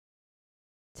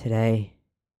Today,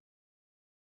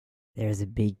 there is a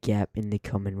big gap in the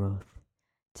Commonwealth.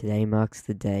 Today marks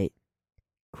the date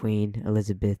Queen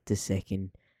Elizabeth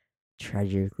II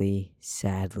tragically,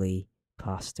 sadly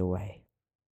passed away.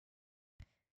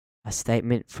 A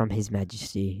statement from His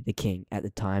Majesty the King at the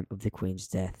time of the Queen's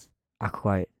death. I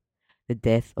quote, "The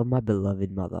death of my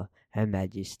beloved mother, Her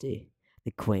Majesty,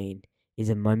 the Queen, is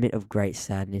a moment of great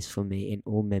sadness for me and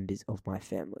all members of my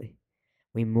family.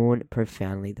 We mourn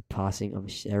profoundly the passing of a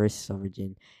cherished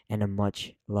sovereign and a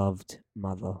much loved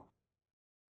mother.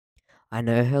 I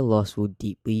know her loss will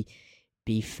deeply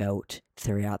be felt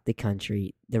throughout the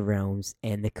country, the realms,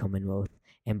 and the Commonwealth,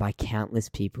 and by countless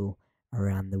people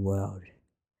around the world.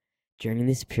 During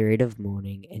this period of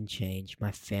mourning and change,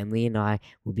 my family and I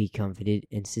will be comforted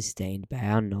and sustained by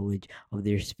our knowledge of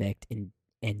the respect and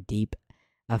deep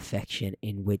affection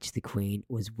in which the Queen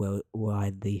was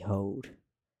widely held."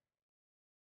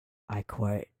 I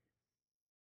quote,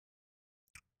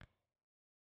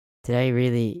 today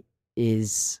really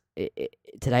is,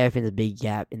 today opens a big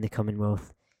gap in the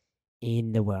Commonwealth,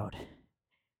 in the world.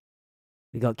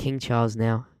 We got King Charles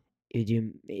now.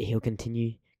 He'll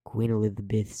continue Queen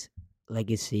Elizabeth's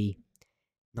legacy.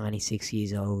 96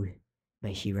 years old.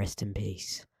 May she rest in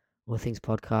peace. All Things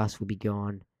Podcast will be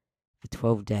gone for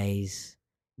 12 days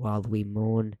while we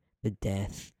mourn the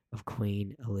death of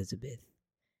Queen Elizabeth.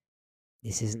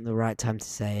 This isn't the right time to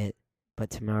say it, but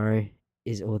tomorrow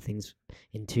is All Things.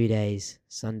 In 2 days,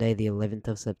 Sunday the 11th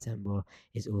of September,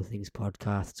 is All Things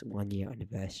Podcast's 1 year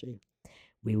anniversary.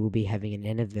 We will be having an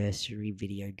anniversary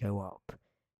video go up,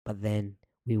 but then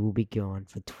we will be gone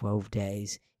for 12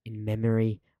 days in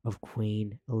memory of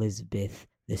Queen Elizabeth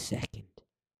II.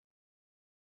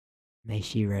 May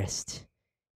she rest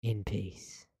in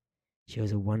peace. She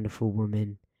was a wonderful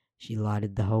woman. She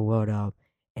lighted the whole world up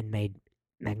and made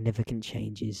magnificent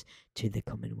changes to the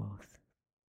Commonwealth.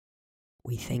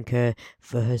 We thank her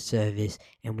for her service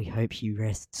and we hope she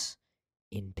rests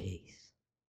in peace.